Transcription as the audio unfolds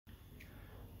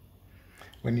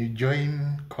When you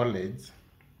join college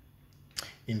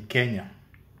in Kenya,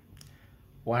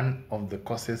 one of the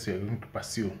courses you're going to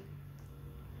pursue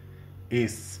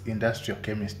is industrial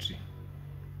chemistry.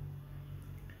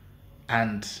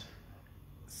 And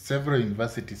several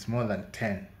universities, more than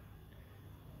 10,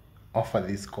 offer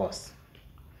this course.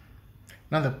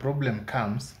 Now the problem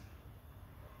comes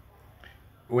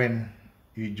when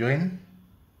you join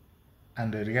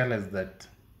and realize that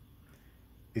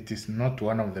it is not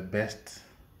one of the best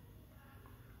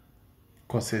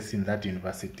courses in that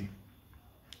university.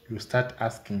 You start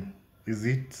asking, is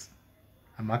it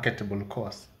a marketable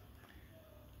course?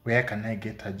 Where can I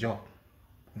get a job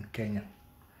in Kenya?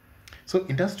 So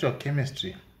industrial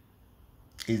chemistry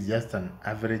is just an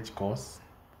average course,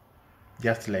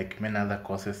 just like many other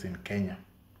courses in Kenya.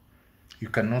 You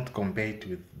cannot compare it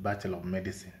with Bachelor of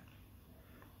Medicine.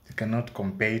 You cannot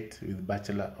compare it with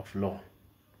Bachelor of Law.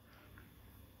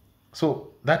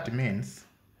 So that means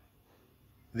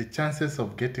the chances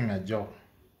of getting a job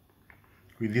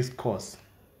with this course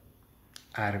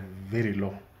are very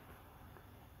low.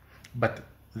 But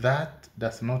that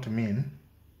does not mean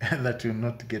that you will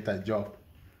not get a job.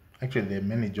 Actually, there are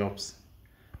many jobs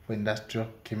for industrial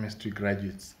chemistry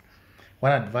graduates.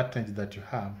 One advantage that you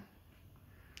have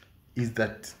is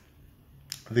that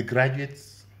the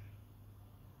graduates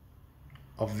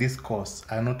of this course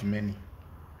are not many.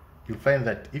 You'll find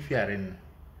that if you are in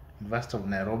University of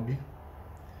Nairobi,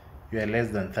 you are less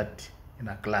than 30 in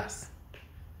a class.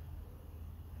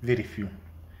 Very few.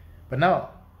 But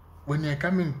now, when you're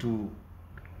coming to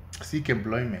seek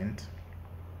employment,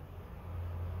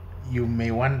 you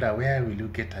may wonder, where will you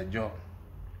get a job?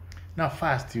 Now,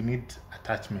 first, you need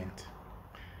attachment.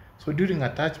 So during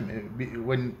attachment,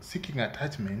 when seeking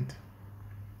attachment,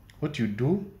 what you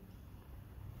do,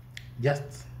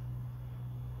 just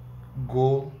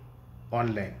go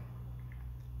online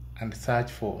and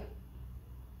search for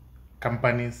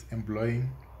companies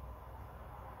employing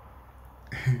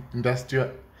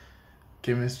industrial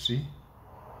chemistry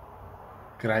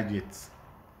graduates.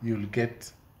 You'll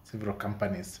get several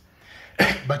companies.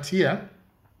 But here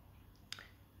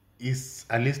is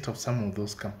a list of some of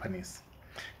those companies.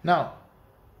 Now,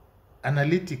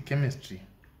 analytic chemistry,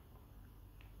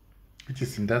 which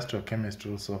is industrial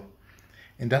chemistry also.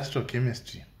 Industrial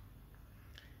chemistry,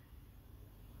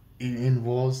 it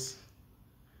involves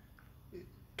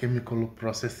chemical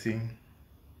processing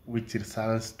which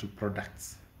results to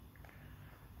products.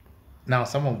 Now,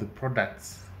 some of the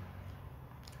products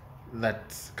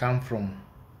that come from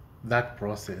that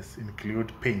process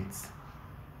include paints.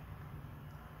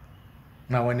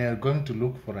 Now, when you're going to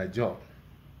look for a job,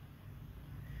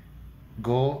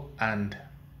 go and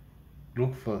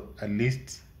look for a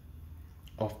list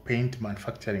of paint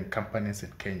manufacturing companies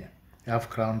in Kenya. You have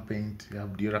Crown Paint, you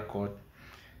have Duracoat,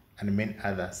 and many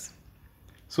others.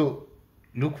 So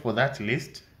look for that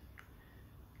list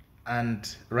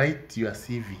and write your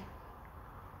CV,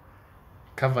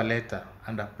 cover letter,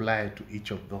 and apply to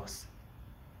each of those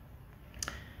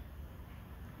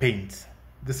paints.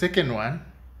 The second one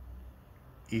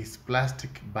is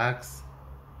plastic bags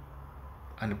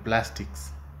and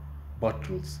plastics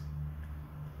bottles.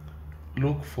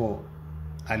 Look for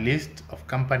a list of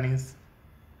companies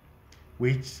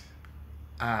which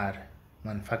are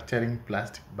manufacturing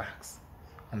plastic bags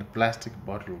and plastic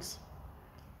bottles.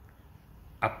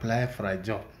 Apply for a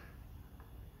job.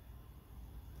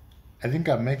 I think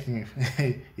I'm making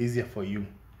it easier for you.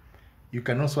 You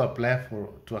can also apply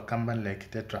to a company like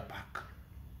Tetra Pak.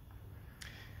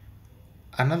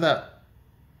 Another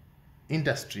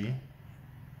industry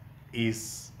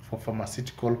is for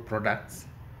pharmaceutical products,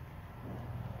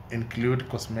 include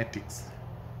cosmetics.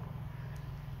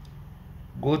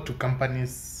 Go to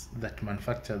companies that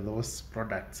manufacture those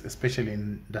products, especially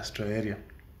in industrial area.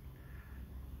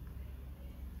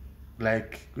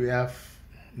 Like we have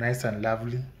Nice and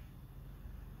Lovely,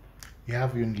 we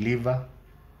have Unilever.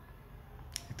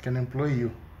 It can employ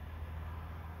you,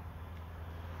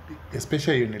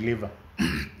 especially Unilever.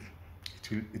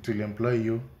 it will employ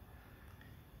you,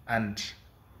 and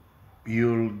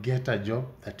you'll get a job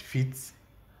that fits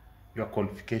your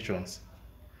qualifications.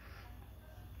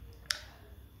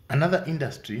 Another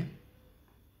industry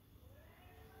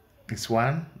is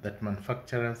one that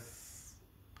manufactures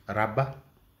rubber,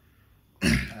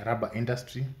 rubber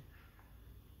industry,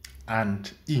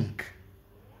 and ink.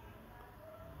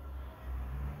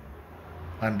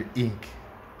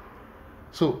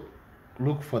 So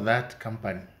look for that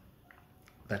company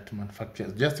that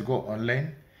manufactures. Just go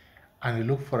online and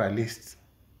look for a list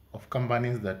of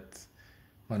companies that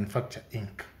manufacture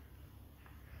ink.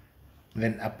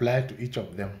 Then apply to each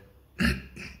of them.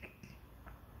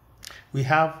 We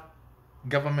have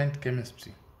government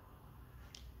chemistry.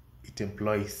 It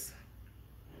employs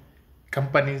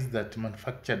companies that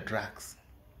manufacture drugs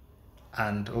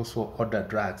and also other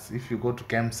drugs. If you go to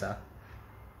KEMSA,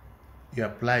 you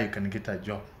apply, you can get a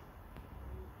job.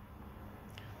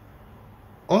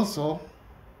 Also,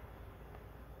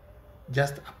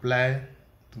 just apply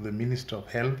to the Ministry of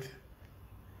Health.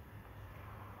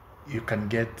 You can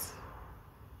get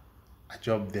a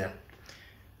job there.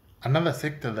 Another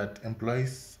sector that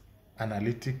employs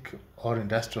analytic or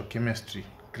industrial chemistry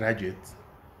graduates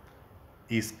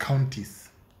is counties.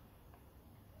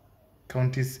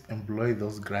 Counties employ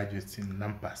those graduates in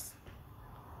numbers.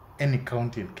 Any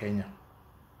county in Kenya.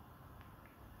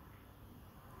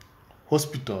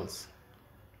 Hospitals,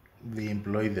 they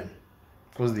employ them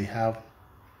because they have.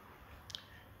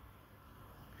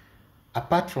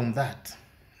 Apart from that,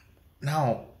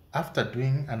 now after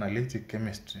doing analytic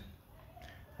chemistry,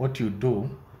 what you do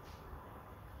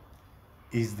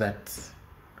is that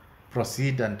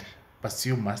proceed and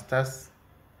pursue masters,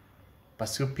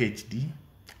 pursue PhD,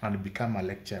 and become a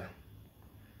lecturer.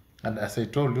 And as I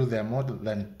told you, there are more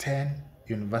than 10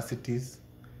 universities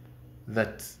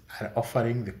that are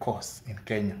offering the course in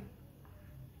Kenya.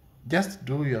 Just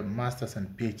do your master's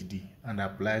and PhD and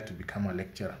apply to become a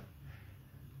lecturer.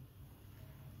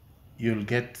 You'll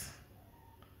get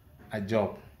a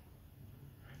job.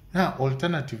 Now,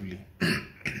 alternatively,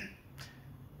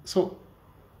 so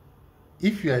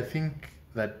if you think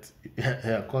that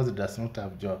your course does not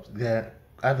have jobs, there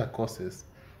are other courses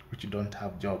which don't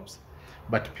have jobs,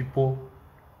 but people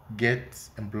get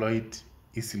employed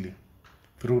easily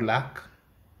through luck,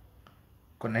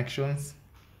 connections,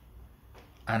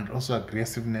 and also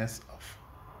aggressiveness of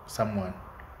someone.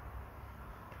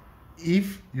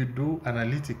 If you do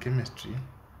analytic chemistry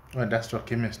or industrial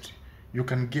chemistry, you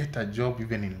can get a job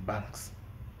even in banks,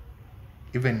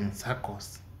 even in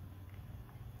circles,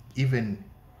 even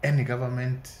any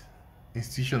government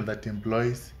institution that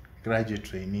employs graduate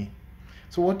trainee.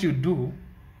 So what you do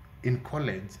in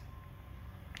college,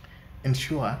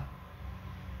 ensure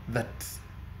that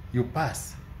you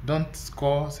pass. Don't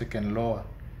score second lower.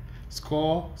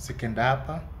 Score second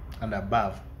upper and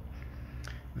above.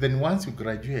 Then once you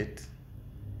graduate,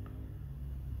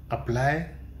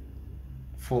 apply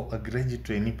for a graduate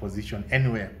trainee position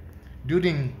anywhere.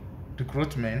 During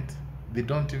recruitment, they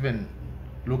don't even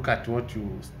look at what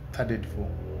you studied for.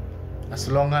 As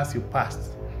long as you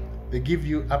passed, they give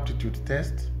you aptitude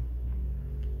test.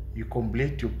 You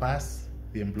complete, you pass,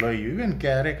 they employ you. Even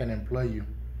KRA can employ you.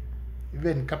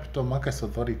 Even Capital Markets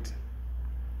Authority.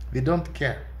 They don't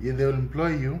care. They will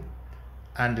employ you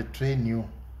and train you.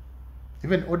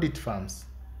 Even audit firms,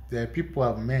 there are people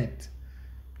I've met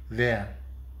there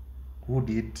who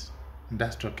did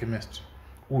industrial chemistry,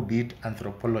 who did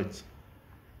anthropology,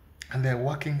 and they're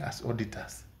working as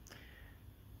auditors.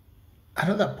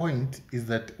 Another point is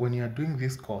that when you are doing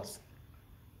this course,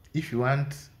 if you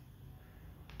want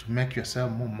to make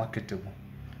yourself more marketable,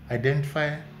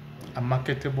 identify a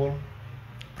marketable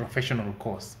professional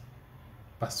course.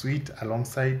 Pursue it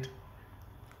alongside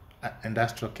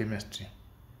industrial chemistry.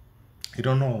 You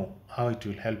don't know how it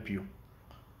will help you.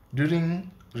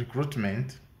 During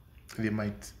recruitment, they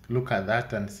might look at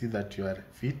that and see that you are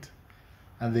fit,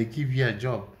 and they give you a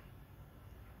job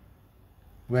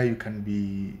where you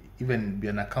can even be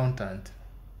an accountant,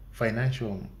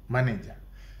 financial manager.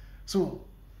 So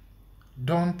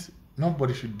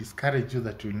nobody should discourage you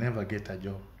that you'll never get a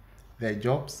job. There are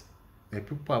jobs, there are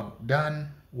people who have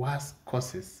done worse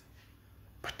courses,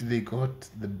 but they got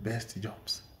the best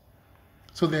jobs.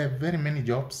 So there are very many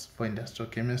jobs for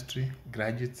industrial chemistry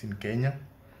graduates in Kenya,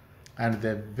 and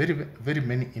there are very, very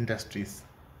many industries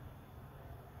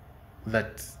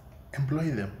that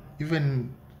employ them.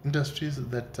 Even industries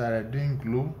that are doing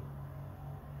glue,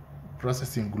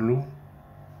 processing glue,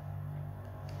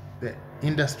 the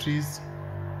industries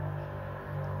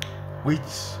which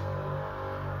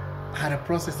are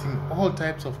processing all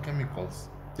types of chemicals.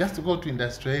 Just to go to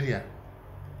industrial area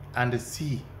and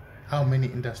see how many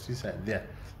industries are there.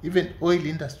 Even oil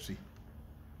industry,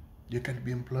 you can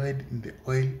be employed in the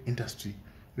oil industry,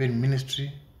 even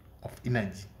Ministry of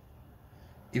Energy,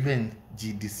 even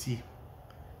GDC,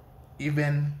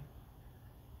 even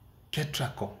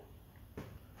Ketraco.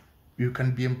 You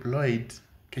can be employed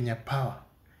Kenya Power,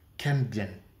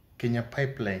 Kengen, Kenya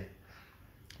Pipeline.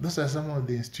 Those are some of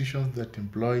the institutions that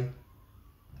employ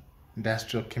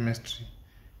industrial chemistry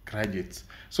graduates.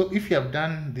 So if you have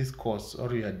done this course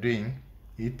or you are doing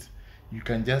it, you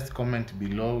can just comment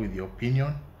below with your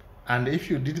opinion. And if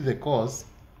you did the course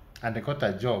and got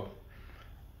a job,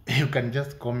 you can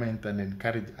just comment and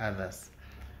encourage others.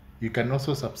 You can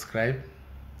also subscribe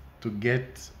to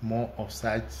get more of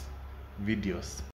such videos.